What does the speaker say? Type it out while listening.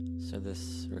So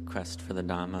this request for the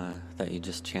Dhamma that you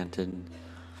just chanted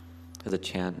is a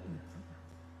chant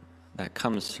that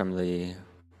comes from the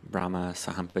Brahma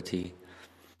Sahampati,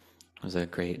 who was a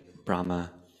great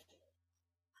Brahma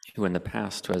who in the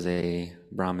past was a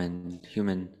Brahmin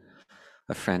human,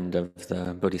 a friend of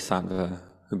the Bodhisattva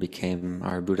who became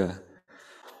our Buddha.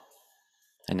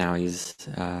 And now he's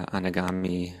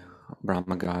Anagami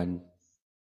Brahma God,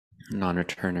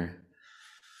 non-returner,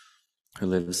 who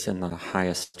lives in the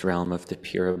highest realm of the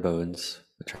pure abodes,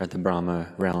 which are the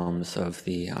Brahma realms of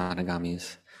the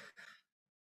Anagamis,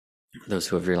 those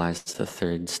who have realized the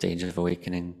third stage of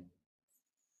awakening,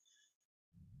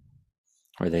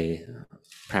 where they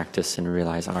practice and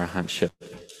realize arahantship.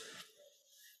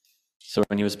 So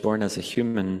when he was born as a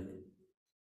human,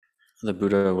 the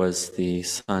Buddha was the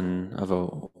son of a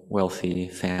wealthy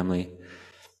family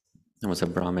and was a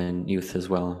Brahmin youth as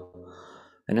well.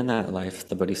 And in that life,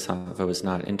 the Bodhisattva was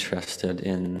not interested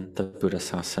in the Buddha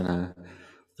Sasana,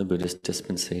 the Buddhist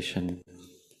dispensation,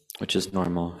 which is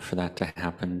normal for that to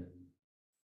happen.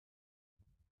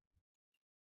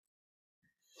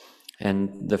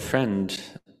 And the friend,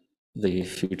 the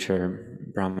future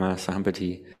Brahma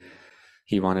Sahampati,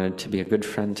 he wanted to be a good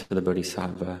friend to the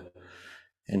Bodhisattva.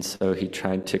 And so he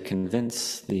tried to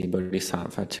convince the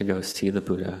Bodhisattva to go see the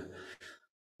Buddha.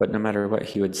 But no matter what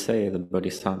he would say, the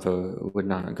Bodhisattva would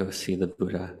not go see the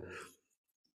Buddha.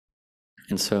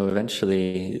 And so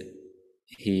eventually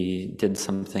he did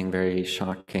something very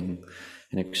shocking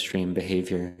and extreme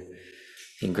behavior.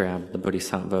 He grabbed the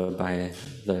Bodhisattva by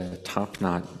the top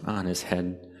knot on his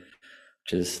head,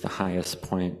 which is the highest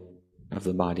point of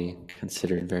the body,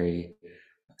 considered very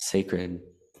sacred.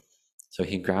 So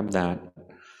he grabbed that,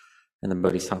 and the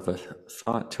Bodhisattva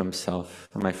thought to himself,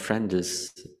 my friend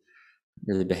is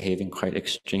really behaving quite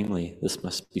extremely. This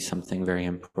must be something very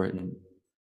important.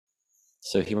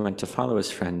 So he went to follow his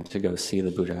friend to go see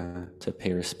the Buddha, to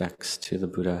pay respects to the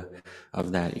Buddha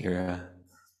of that era,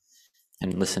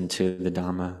 and listen to the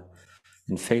Dhamma.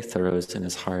 And faith arose in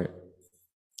his heart.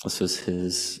 This was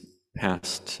his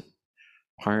past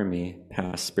parami,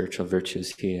 past spiritual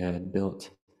virtues he had built,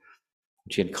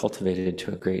 which he had cultivated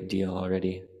to a great deal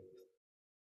already.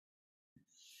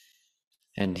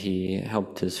 And he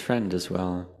helped his friend as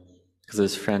well, because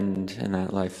his friend in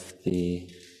that life, the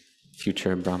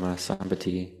future Brahma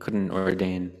Sahampati, couldn't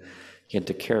ordain. He had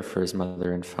to care for his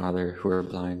mother and father who were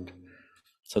blind.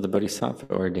 So the Bodhisattva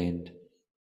ordained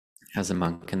as a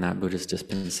monk in that Buddhist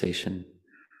dispensation.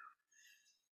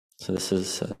 So this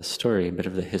is a story, a bit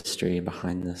of the history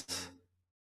behind this.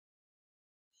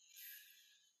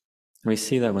 We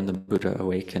see that when the Buddha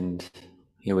awakened,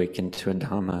 he awakened to a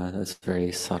Dhamma that's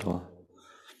very subtle.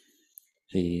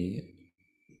 The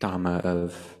Dhamma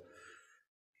of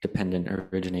dependent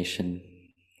origination,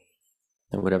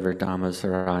 that whatever Dhammas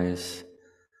arise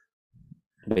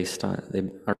based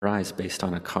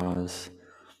on a cause,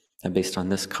 and based on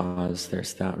this cause,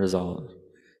 there's that result.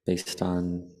 Based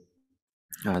on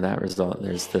that result,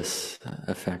 there's this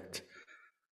effect.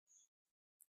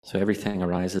 So everything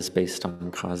arises based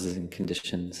on causes and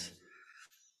conditions.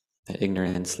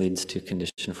 Ignorance leads to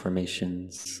condition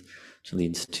formations, which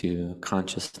leads to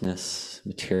consciousness,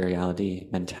 materiality,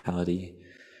 mentality,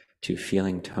 to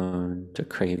feeling tone, to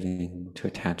craving, to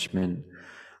attachment,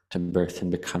 to birth and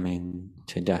becoming,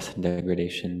 to death and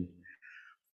degradation.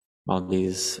 All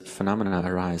these phenomena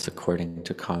arise according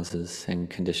to causes and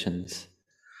conditions.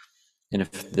 And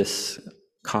if this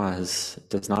cause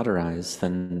does not arise,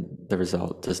 then the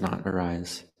result does not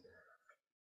arise.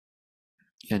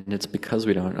 And it's because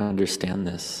we don't understand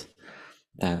this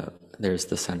that there's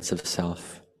the sense of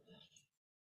self.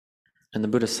 And the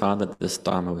Buddha saw that this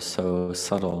Dhamma was so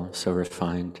subtle, so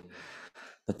refined,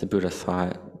 that the Buddha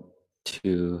thought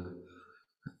to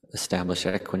establish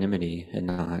equanimity and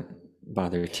not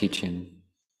bother teaching.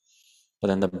 But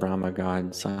then the Brahma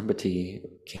God Sahampati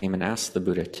came and asked the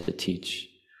Buddha to teach.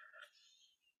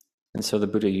 And so the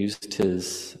Buddha used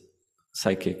his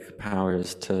psychic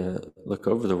powers to look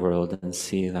over the world and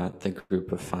see that the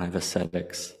group of 5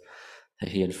 ascetics that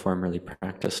he had formerly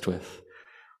practiced with,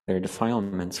 their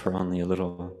defilements were only a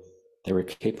little. They were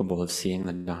capable of seeing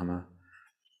the Dhamma.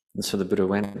 And so the Buddha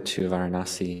went to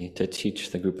Varanasi to teach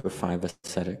the group of 5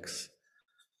 ascetics.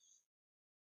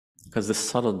 Because the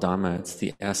subtle Dhamma, it's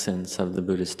the essence of the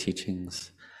Buddhist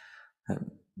teachings.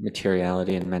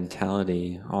 Materiality and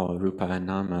mentality, all rupa and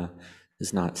nama,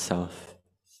 is not self.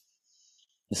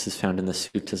 This is found in the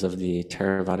suttas of the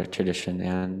Theravada tradition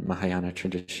and Mahayana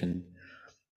tradition,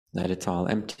 that it's all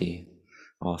empty,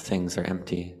 all things are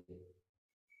empty.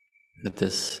 That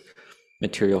this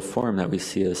material form that we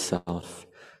see as self,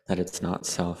 that it's not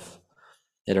self.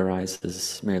 It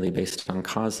arises merely based on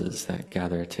causes that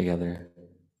gather together.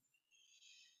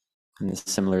 And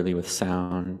similarly with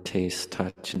sound, taste,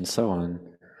 touch, and so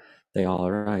on, they all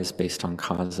arise based on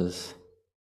causes.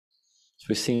 So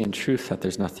we see in truth that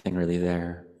there's nothing really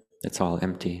there. It's all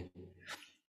empty.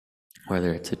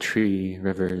 Whether it's a tree,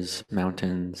 rivers,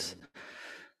 mountains,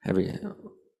 every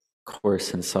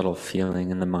coarse and subtle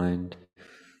feeling in the mind,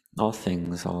 all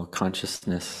things, all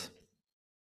consciousness,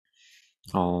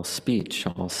 all speech,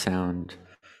 all sound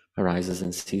arises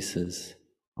and ceases.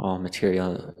 All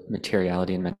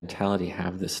materiality and mentality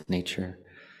have this nature.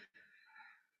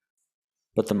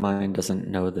 But the mind doesn't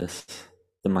know this.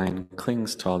 The mind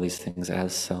clings to all these things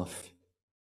as self.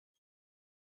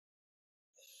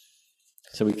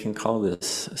 So we can call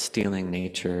this stealing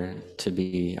nature to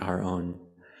be our own,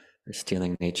 or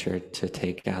stealing nature to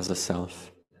take as a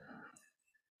self.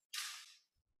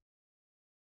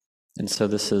 And so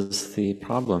this is the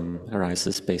problem,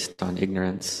 arises based on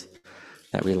ignorance,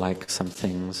 that we like some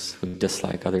things, we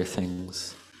dislike other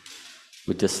things,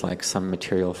 we dislike some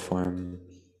material form,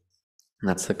 and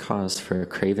that's the cause for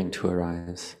craving to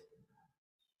arise.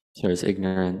 So there's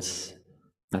ignorance,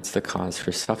 that's the cause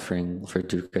for suffering, for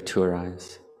dukkha to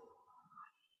arise.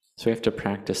 So we have to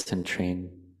practice and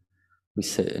train. We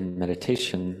sit in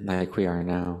meditation like we are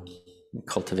now,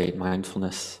 cultivate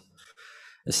mindfulness,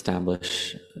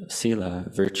 establish sila,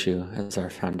 virtue, as our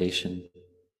foundation.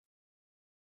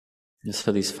 And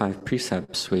so these 5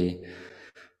 precepts we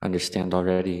understand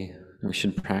already. We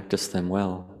should practice them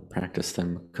well, practice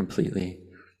them completely.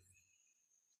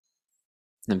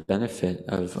 The benefit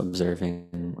of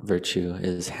observing virtue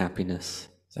is happiness.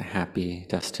 It's a happy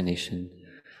destination.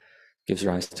 It gives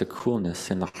rise to coolness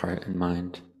in the heart and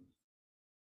mind.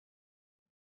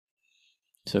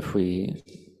 So if we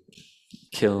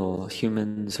kill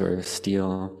humans or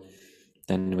steal,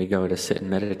 then we go to sit and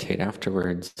meditate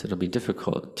afterwards. It'll be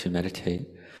difficult to meditate.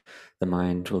 The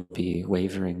mind will be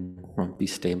wavering, won't be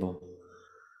stable.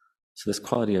 So this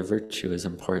quality of virtue is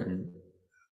important.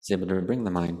 It's able to bring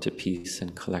the mind to peace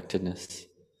and collectedness.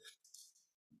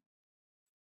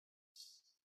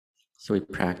 So we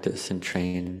practice and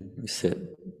train, we sit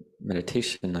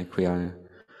meditation like we are,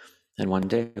 and one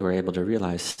day we're able to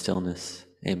realize stillness,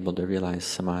 able to realize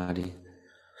samadhi.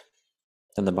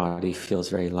 Then the body feels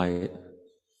very light,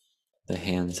 the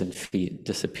hands and feet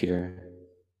disappear.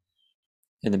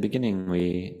 In the beginning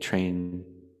we train,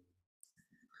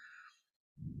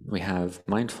 we have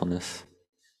mindfulness,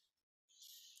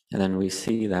 and then we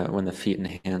see that when the feet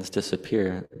and hands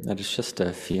disappear, that it's just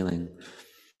a feeling.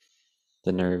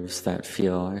 The nerves that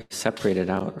feel are separated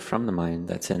out from the mind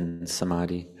that's in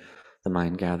samadhi. The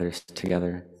mind gathers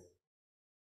together.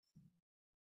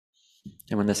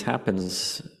 And when this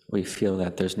happens, we feel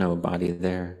that there's no body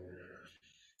there.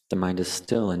 The mind is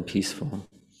still and peaceful.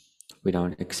 We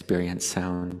don't experience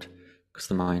sound because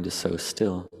the mind is so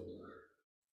still.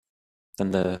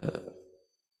 Then the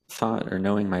thought or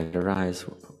knowing might arise,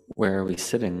 where are we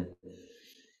sitting?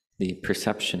 The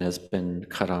perception has been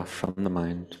cut off from the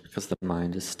mind because the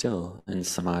mind is still in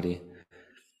samadhi.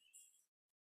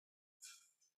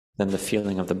 Then the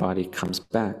feeling of the body comes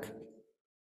back,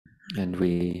 and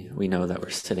we know that we're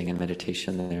sitting in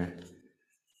meditation there.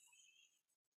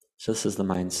 So this is the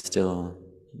mind still,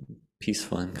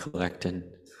 peaceful and collected,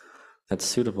 that's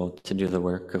suitable to do the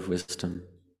work of wisdom.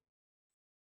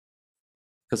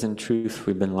 Because in truth,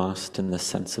 we've been lost in the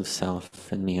sense of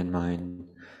self and me and mine.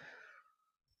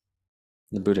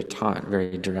 The Buddha taught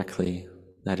very directly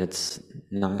that it's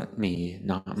not me,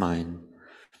 not mine,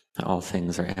 that all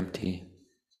things are empty.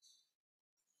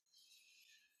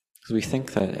 Because we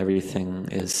think that everything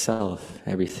is self,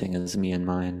 everything is me and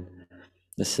mine.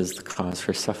 This is the cause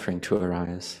for suffering to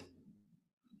arise.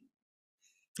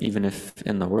 Even if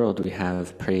in the world we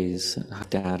have praise,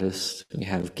 status, we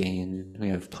have gain, we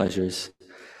have pleasures,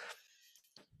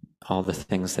 all the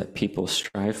things that people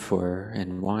strive for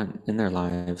and want in their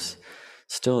lives,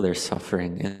 still there's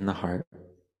suffering in the heart.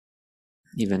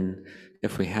 Even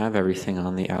if we have everything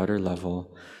on the outer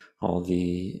level, all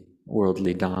the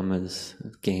worldly dhammas,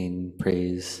 gain,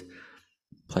 praise,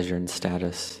 pleasure, and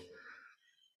status,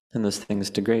 and those things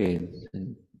degrade.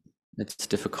 And it's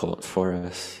difficult for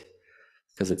us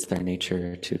because it's their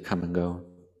nature to come and go.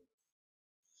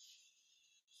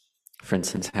 For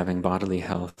instance, having bodily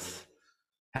health,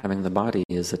 having the body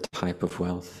is a type of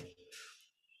wealth.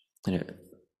 And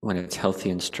when it's healthy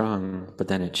and strong, but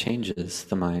then it changes,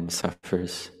 the mind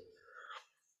suffers.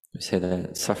 We say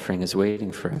that suffering is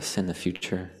waiting for us in the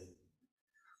future.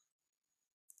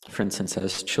 For instance,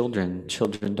 as children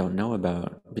don't know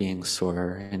about being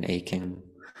sore and aching.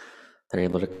 They're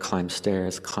able to climb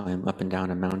stairs, climb up and down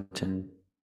a mountain,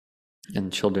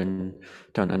 And children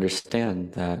don't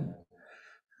understand that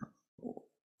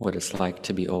what it's like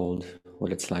to be old,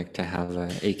 what it's like to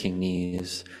have aching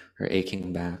knees or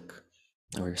aching back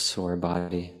or a sore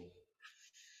body.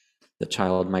 The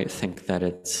child might think that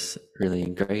it's really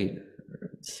great,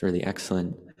 it's really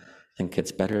excellent, think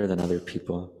it's better than other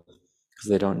people, because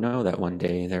they don't know that one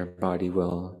day their body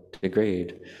will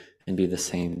degrade and be the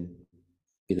same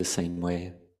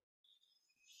way.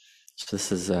 So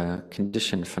this is a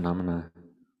conditioned phenomena.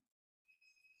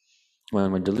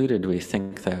 When we're deluded, we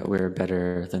think that we're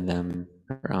better than them,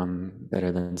 or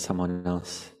better than someone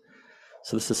else.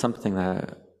 So this is something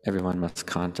that everyone must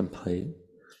contemplate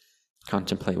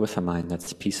with a mind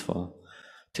that's peaceful,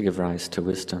 to give rise to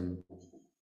wisdom,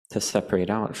 to separate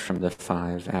out from the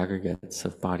five aggregates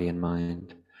of body and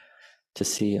mind, to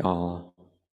see all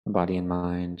body and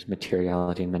mind,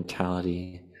 materiality and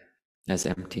mentality as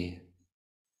empty.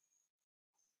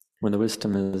 When the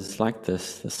wisdom is like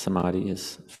this, the samadhi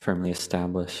is firmly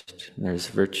established. There's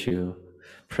virtue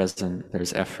present,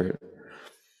 there's effort.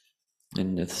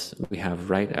 In this, we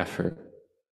have right effort.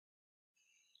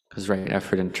 Because right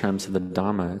effort in terms of the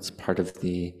Dhamma, it's part of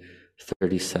the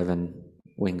 37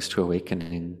 wings to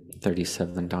awakening,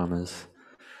 37 Dhammas.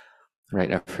 Right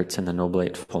effort's in the Noble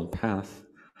Eightfold Path.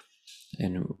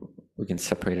 And we can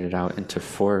separate it out into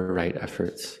 4 right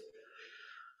efforts,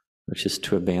 which is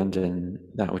to abandon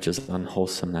that which is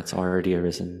unwholesome that's already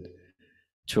arisen,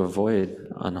 to avoid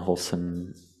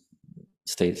unwholesome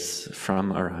states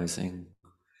from arising,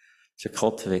 to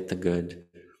cultivate the good,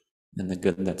 and the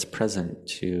good that's present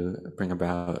to bring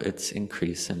about its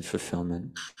increase and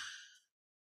fulfillment.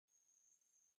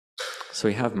 So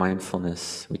we have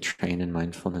mindfulness, we train in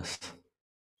mindfulness.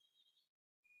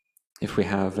 If we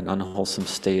have an unwholesome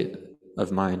state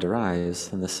of mind arise,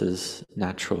 then this is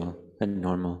natural and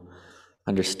normal.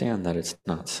 Understand that it's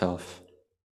not self.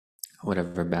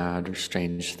 Whatever bad or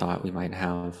strange thought we might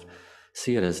have,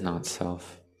 see it as not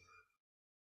self.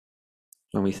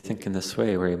 When we think in this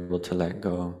way, we're able to let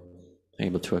go,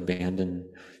 able to abandon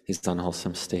these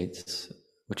unwholesome states,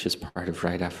 which is part of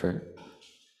right effort.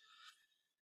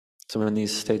 So when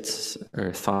these states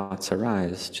or thoughts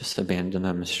arise, just abandon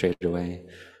them straight away.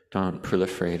 Don't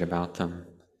proliferate about them.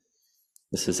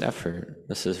 This is effort.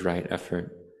 This is right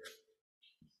effort.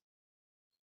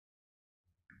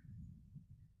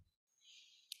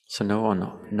 So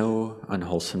no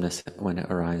unwholesomeness when it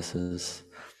arises,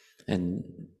 and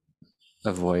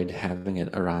avoid having it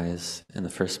arise in the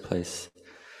first place.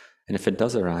 And if it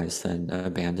does arise, then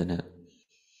abandon it.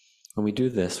 When we do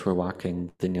this, we're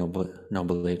walking the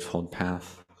Noble Eightfold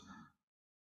Path.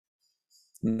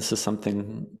 And this is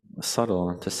something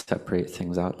subtle to separate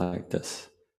things out like this.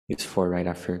 These 4 right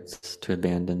efforts to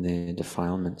abandon the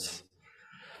defilements.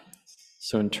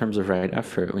 So in terms of right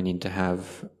effort, we need to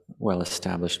have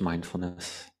well-established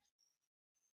mindfulness.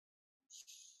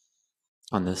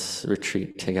 On this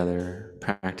retreat together,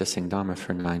 practicing Dhamma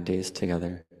for 9 days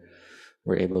together,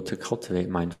 we're able to cultivate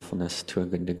mindfulness to a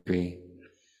good degree.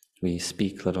 We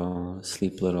speak little,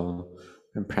 sleep little,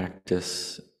 and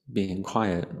practice being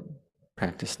quiet,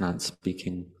 practice not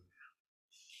speaking.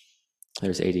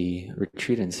 There's 80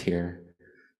 retreatants here,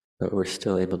 but we're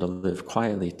still able to live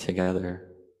quietly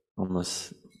together,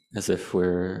 almost as if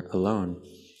we're alone.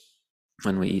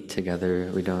 When we eat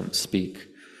together, we don't speak.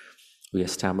 We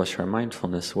establish our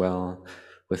mindfulness well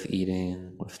with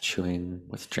eating, with chewing,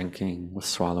 with drinking, with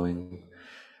swallowing.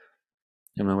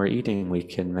 And when we're eating, we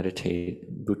can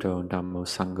meditate Bhutto Dhammo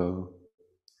Sangho,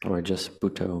 or just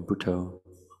Bhutto, Bhutto.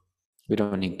 We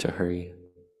don't need to hurry.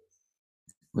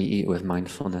 We eat with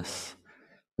mindfulness.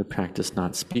 We practice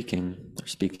not speaking or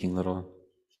speaking little,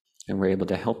 and we're able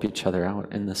to help each other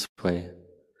out in this way.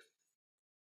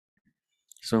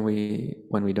 So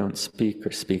when we don't speak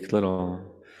or speak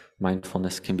little,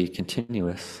 mindfulness can be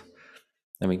continuous.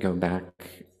 Then we go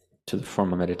back to the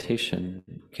formal meditation,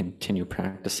 continue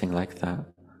practicing like that.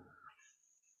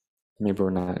 Maybe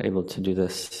we're not able to do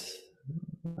this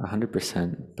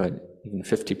 100%, but even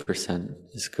 50%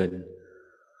 is good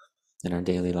in our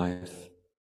daily life.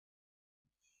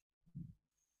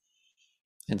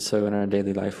 And so in our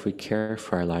daily life, we care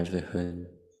for our livelihood.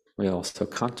 We also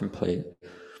contemplate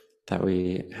that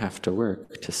we have to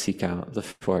work to seek out the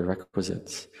 4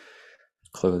 requisites: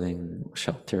 clothing,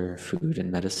 shelter, food,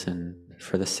 and medicine,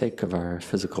 for the sake of our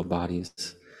physical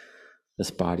bodies,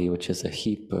 this body which is a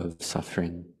heap of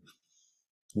suffering.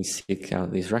 We seek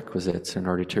out these requisites in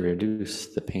order to reduce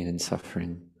the pain and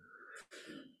suffering,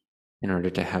 in order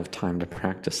to have time to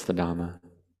practice the Dhamma.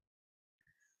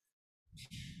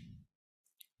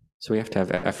 So we have to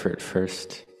have effort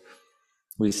first.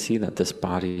 we see that this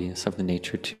body is of the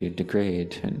nature to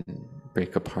degrade and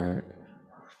break apart.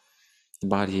 The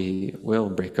body will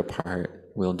break apart,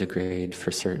 will degrade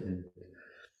for certain.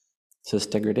 So this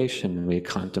degradation we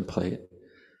contemplate,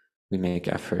 we make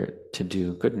effort to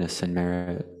do goodness and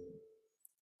merit,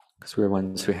 because we're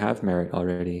ones who have merit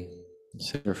already.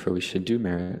 So therefore we should do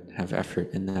merit, have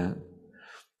effort in that,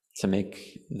 to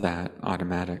make that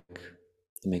automatic,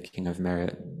 the making of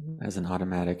merit as an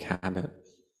automatic habit.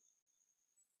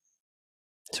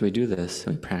 So we do this,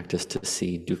 and we practice to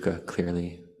see dukkha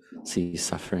clearly, see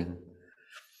suffering,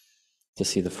 to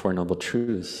see the Four Noble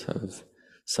Truths of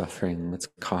suffering, its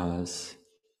cause,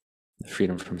 the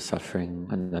freedom from suffering,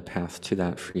 and the path to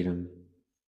that freedom.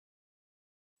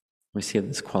 We see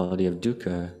this quality of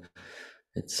dukkha,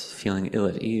 it's feeling ill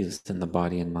at ease in the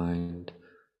body and mind,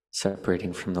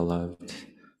 separating from the loved,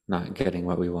 not getting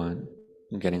what we want,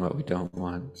 and getting what we don't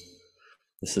want.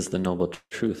 This is the noble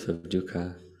truth of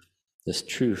dukkha, this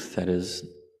truth that is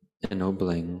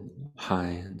ennobling,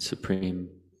 high, and supreme.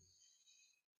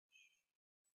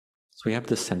 So we have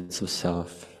this sense of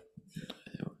self,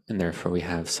 and therefore we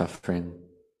have suffering.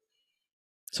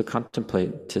 So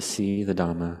contemplate to see the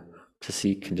Dhamma, to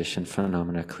see conditioned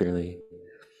phenomena clearly.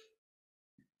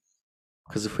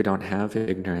 Because if we don't have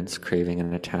ignorance, craving,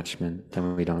 and attachment,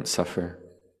 then we don't suffer.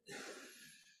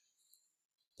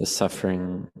 The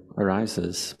suffering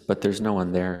arises, but there's no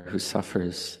one there who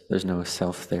suffers. There's no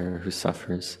self there who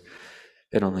suffers.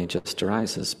 It only just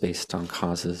arises based on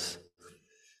causes.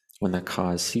 When the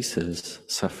cause ceases,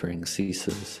 suffering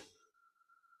ceases.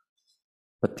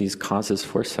 But these causes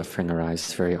for suffering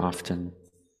arise very often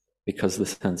because the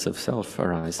sense of self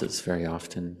arises very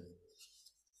often.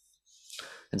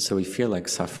 And so we feel like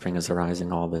suffering is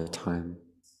arising all the time.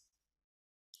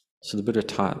 So the Buddha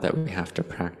taught that we have to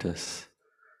practice.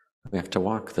 We have to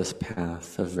walk this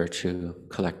path of virtue,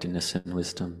 collectedness, and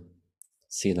wisdom,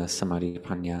 sila, samadhi,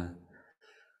 panya,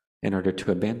 in order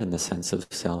to abandon the sense of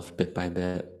self bit by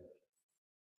bit.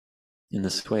 In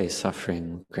this way,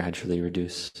 suffering gradually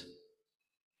reduces.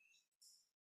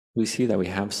 We see that we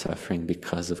have suffering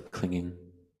because of clinging.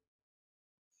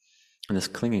 And this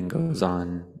clinging goes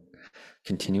on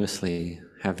continuously,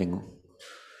 having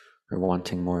or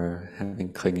wanting more,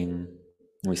 having clinging.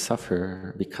 We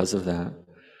suffer because of that.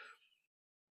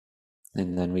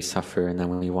 And then we suffer, and then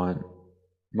when we want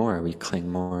more, we cling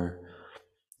more.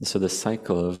 And so the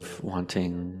cycle of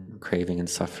wanting, craving, and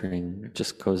suffering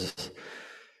just goes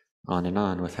on and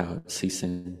on without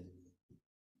ceasing.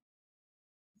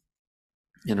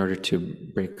 In order to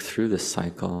break through this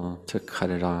cycle, to cut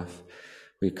it off,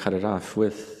 we cut it off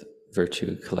with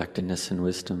virtue, collectedness, and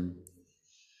wisdom.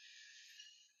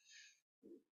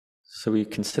 So we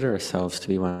consider ourselves to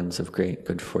be ones of great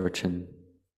good fortune.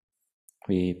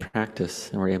 We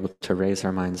practice and we're able to raise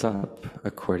our minds up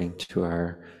according to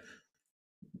our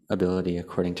ability,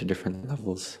 according to different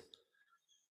levels.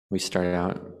 We started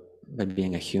out by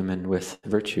being a human with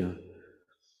virtue,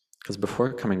 because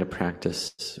before coming to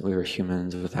practice, we were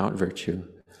humans without virtue.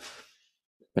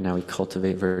 But now we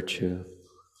cultivate virtue.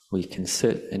 We can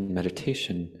sit in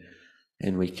meditation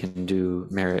and we can do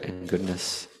merit and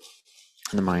goodness.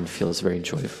 And the mind feels very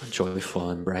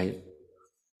joyful and bright.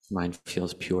 The mind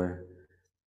feels pure.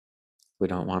 We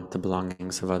don't want the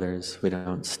belongings of others. We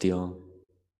don't steal.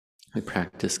 We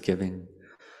practice giving.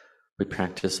 We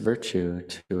practice virtue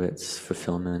to its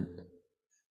fulfillment.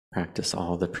 Practice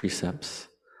all the precepts.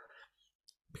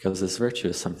 Because this virtue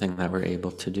is something that we're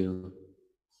able to do.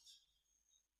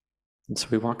 And so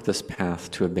we walk this path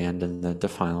to abandon the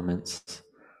defilements,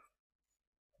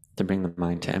 to bring the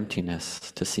mind to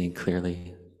emptiness, to see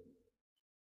clearly.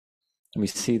 And we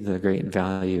see the great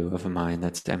value of a mind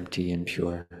that's empty and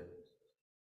pure,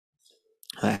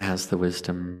 that has the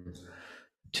wisdom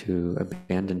to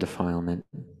abandon defilement,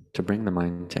 to bring the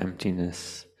mind to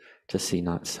emptiness, to see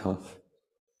not self.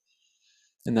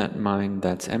 And that mind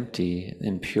that's empty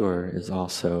and pure is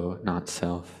also not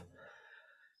self.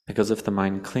 Because if the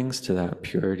mind clings to that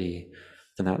purity,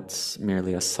 then that's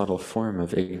merely a subtle form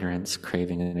of ignorance,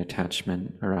 craving, and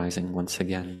attachment arising once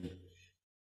again.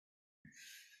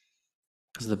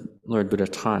 Because the Lord Buddha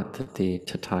taught that the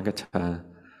Tathagata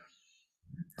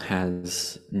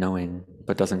has knowing,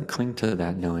 but doesn't cling to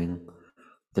that knowing.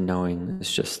 The knowing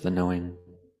is just the knowing.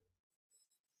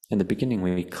 In the beginning,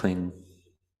 we cling.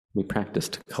 We practice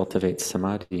to cultivate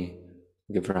samadhi,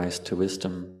 give rise to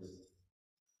wisdom.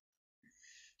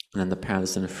 And then the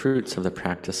paths and fruits of the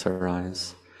practice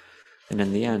arise. And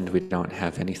in the end, we don't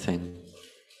have anything.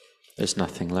 There's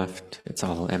nothing left. It's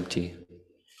all empty.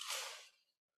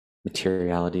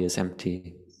 Materiality is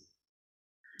empty.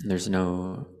 There's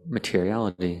no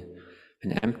materiality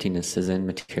And emptiness is in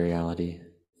materiality,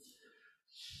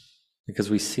 because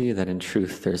we see that in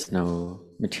truth there's no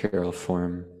material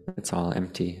form, it's all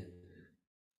empty.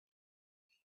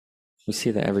 We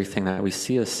see that everything that we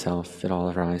see as self, it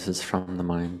all arises from the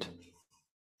mind.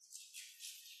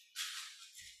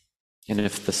 And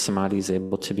if the samadhi is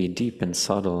able to be deep and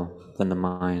subtle, then the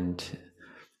mind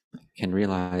can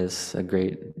realize a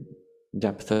great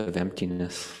depth of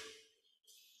emptiness.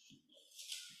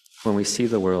 When we see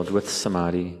the world with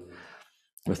samadhi,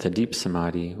 with a deep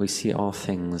samadhi, we see all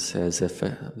things as if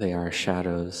they are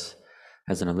shadows,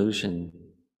 as an illusion,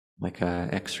 like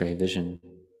an X-ray vision.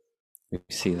 We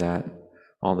see that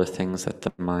all the things that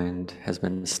the mind has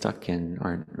been stuck in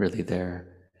aren't really there.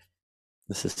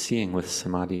 This is seeing with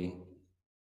samadhi.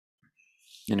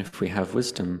 And if we have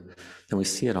wisdom, then we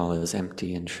see it all as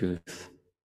empty in truth.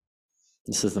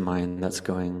 This is the mind that's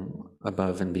going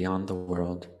above and beyond the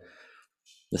world.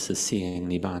 This is seeing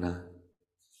Nibbana.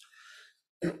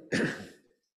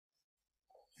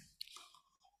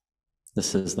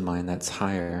 This is the mind that's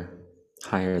higher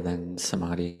than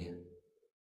samadhi.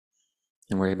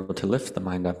 And we're able to lift the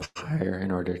mind up higher in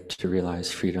order to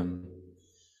realize freedom.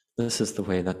 This is the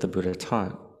way that the Buddha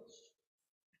taught.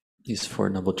 These Four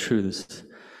Noble Truths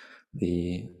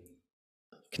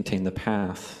contain the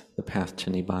path to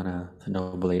Nibbana, the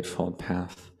Noble Eightfold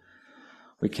Path.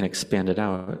 We can expand it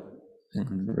out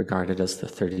and regard it as the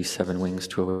 37 wings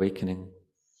to awakening.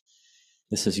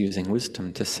 This is using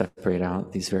wisdom to separate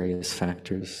out these various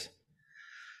factors.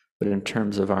 But in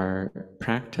terms of our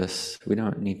practice, we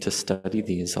don't need to study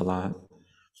these a lot.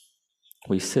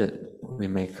 We sit, we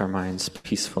make our minds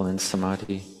peaceful in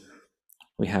samadhi.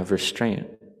 We have restraint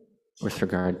with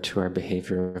regard to our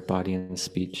behavior of body and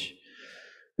speech.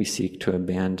 We seek to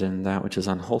abandon that which is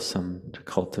unwholesome, to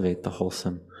cultivate the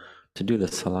wholesome, to do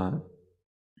this a lot,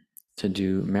 to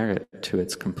do merit to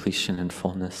its completion and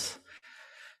fullness,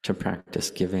 to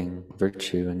practice giving,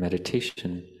 virtue, and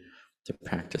meditation, to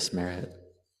practice merit.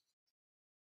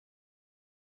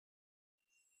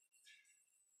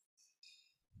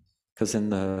 Because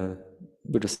in the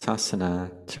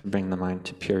Buddhasasana, to bring the mind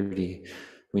to purity,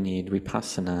 we need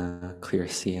vipassana, clear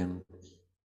seeing,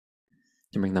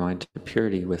 to bring the mind to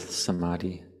purity with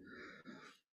samadhi.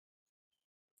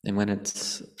 And when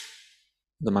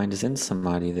the mind is in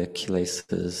samadhi, the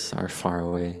kilesas are far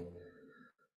away.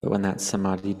 But when that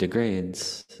samadhi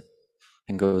degrades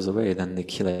and goes away, then the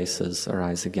kilesas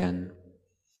arise again.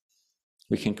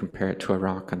 We can compare it to a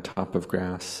rock on top of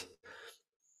grass.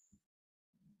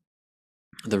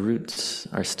 The roots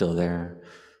are still there,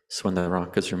 so when the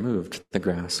rock is removed, the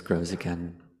grass grows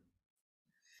again.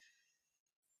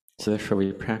 So therefore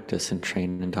we practice and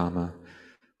train in Dhamma.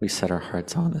 We set our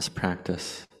hearts on this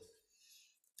practice.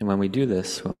 And when we do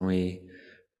this, when we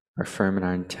are firm in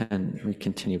our intent, we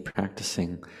continue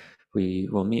practicing, we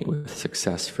will meet with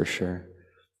success for sure.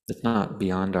 It's not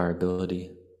beyond our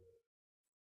ability.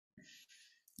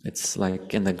 It's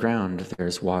like in the ground,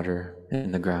 there's water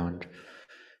in the ground.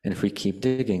 And if we keep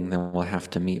digging, then we'll have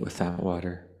to meet with that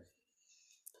water.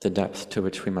 The depth to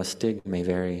which we must dig may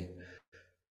vary,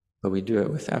 but we do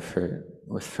it with effort,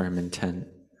 with firm intent.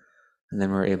 And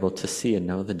then we're able to see and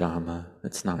know the Dhamma.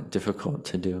 It's not difficult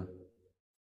to do.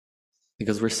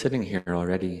 Because we're sitting here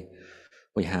already.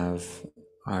 We have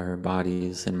our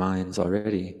bodies and minds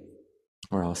already.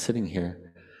 We're all sitting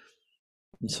here.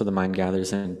 And so the mind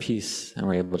gathers in peace, and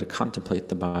we're able to contemplate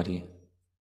the body.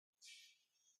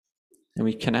 And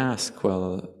we can ask,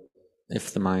 well,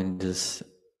 if the mind is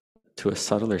to a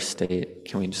subtler state,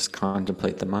 can we just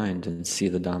contemplate the mind and see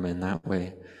the Dhamma in that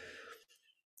way?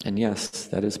 And yes,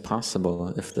 that is possible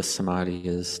if the samadhi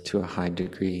is to a high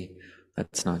degree.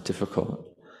 That's not difficult.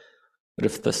 But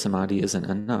if the samadhi isn't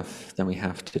enough, then we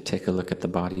have to take a look at the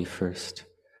body first.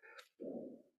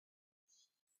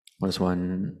 There was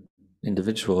one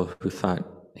individual who thought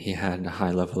he had a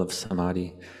high level of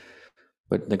samadhi,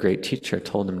 but the great teacher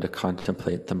told him to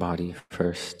contemplate the body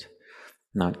first,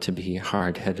 not to be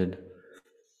hard-headed.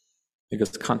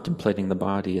 Because contemplating the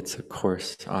body, it's a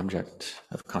coarse object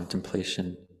of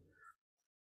contemplation.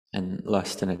 And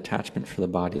lust and attachment for the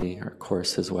body are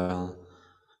coarse as well.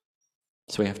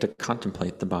 So we have to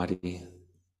contemplate the body.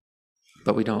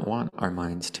 But we don't want our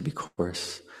minds to be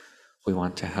coarse. We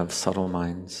want to have subtle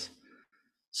minds.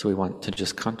 So we want to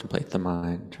just contemplate the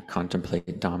mind, or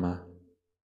contemplate Dhamma.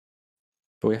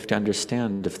 But we have to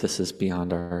understand if this is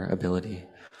beyond our ability,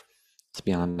 it's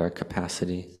beyond our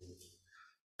capacity.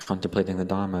 Contemplating the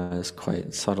Dhamma is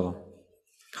quite subtle,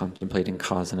 contemplating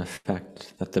cause and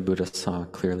effect that the Buddha saw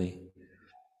clearly.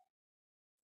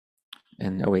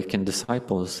 And awakened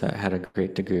disciples that had a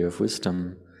great degree of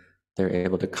wisdom, they're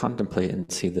able to contemplate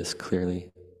and see this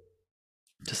clearly,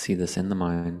 to see this in the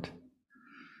mind.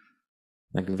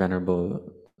 Like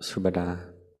Venerable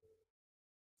Subhada,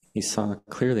 he saw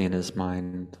clearly in his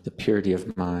mind the purity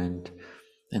of mind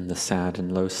and the sad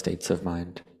and low states of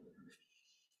mind.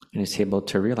 And he's able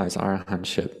to realize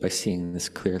arahantship by seeing this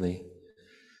clearly,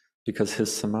 because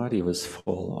his samadhi was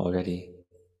full already.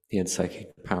 He had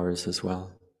psychic powers as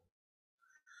well.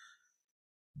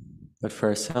 But for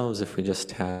ourselves, if we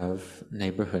just have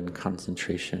neighborhood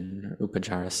concentration,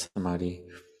 upajjhara samadhi,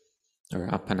 or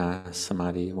appana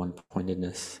samadhi,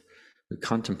 one-pointedness, we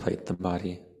contemplate the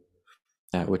body.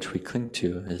 That which we cling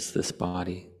to is this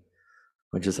body,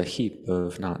 which is a heap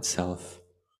of not self.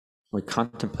 We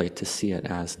contemplate to see it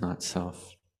as not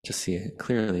self, to see it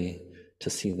clearly, to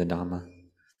see the Dhamma.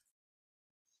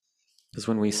 Because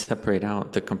when we separate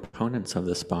out the components of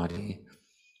this body,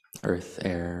 earth,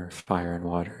 air, fire, and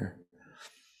water,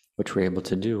 which we're able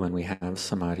to do when we have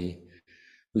samadhi,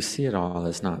 we see it all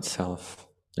as not self.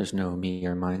 There's no me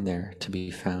or mine there to be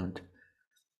found.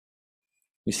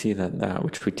 We see that that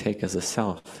which we take as a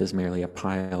self is merely a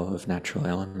pile of natural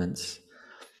elements.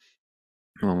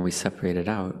 And when we separate it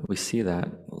out, we see that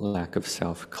lack of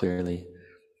self clearly.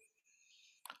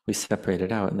 We separate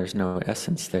it out and there's no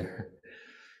essence there.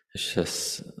 It's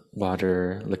just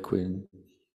water, liquid,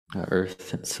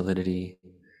 earth and solidity,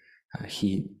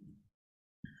 heat,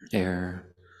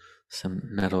 air, some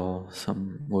metal,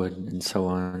 some wood, and so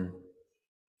on.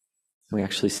 We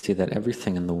actually see that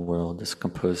everything in the world is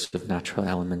composed of natural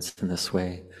elements in this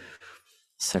way.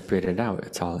 Separated out,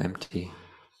 it's all empty.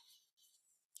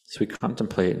 So we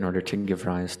contemplate in order to give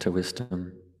rise to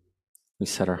wisdom. We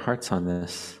set our hearts on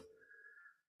this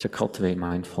to cultivate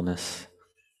mindfulness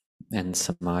and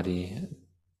samadhi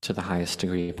to the highest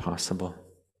degree possible.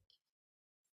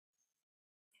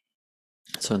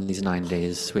 So in these 9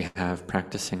 days we have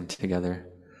practicing together.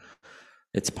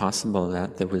 It's possible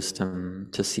that the wisdom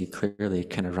to see clearly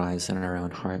can arise in our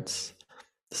own hearts.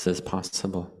 This is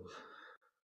possible.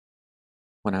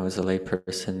 When I was a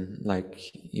layperson,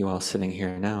 like you all sitting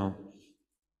here now,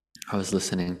 I was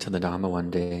listening to the Dhamma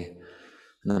one day,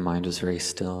 and the mind was very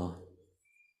still.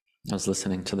 I was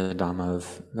listening to the Dhamma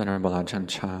of Venerable Ajahn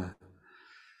Chah,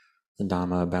 the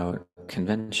Dhamma about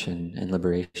convention and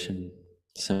liberation,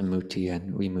 sammuti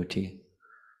and vimutti.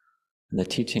 And the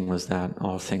teaching was that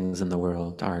all things in the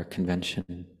world are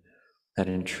convention, that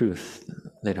in truth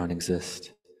they don't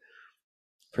exist.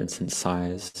 For instance,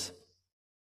 size,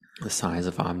 the size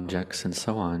of objects and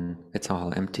so on, it's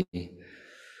all empty.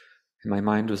 And my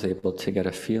mind was able to get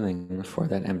a feeling for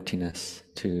that emptiness,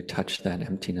 to touch that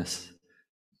emptiness.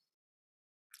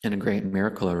 And a great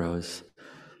miracle arose,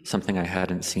 something I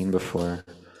hadn't seen before,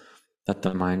 that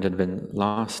the mind had been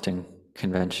lost in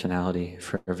conventionality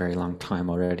for a very long time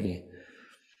already.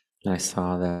 And I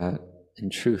saw that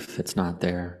in truth, it's not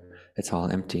there, it's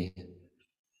all empty.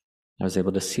 I was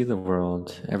able to see the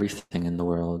world, everything in the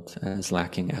world, as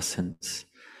lacking essence,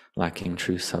 lacking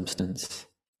true substance.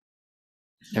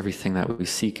 Everything that we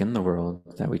seek in the world,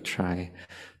 that we try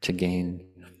to gain,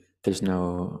 there's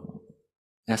no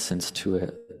essence to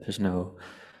it. There's no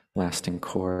lasting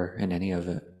core in any of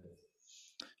it.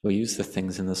 We use the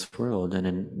things in this world, and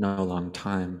in no long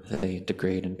time, they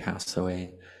degrade and pass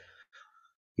away.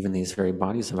 Even these very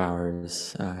bodies of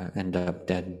ours end up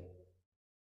dead.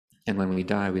 And when we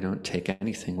die, we don't take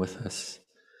anything with us.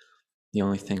 The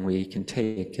only thing we can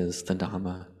take is the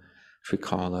Dhamma, which we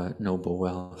call a noble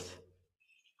wealth.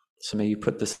 So may you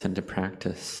put this into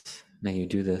practice. May you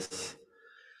do this.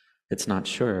 It's not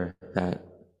sure that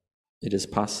it is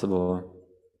possible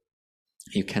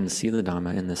you can see the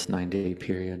Dhamma in this 9-day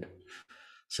period.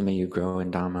 So may you grow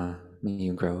in Dhamma. May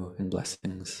you grow in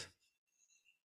blessings.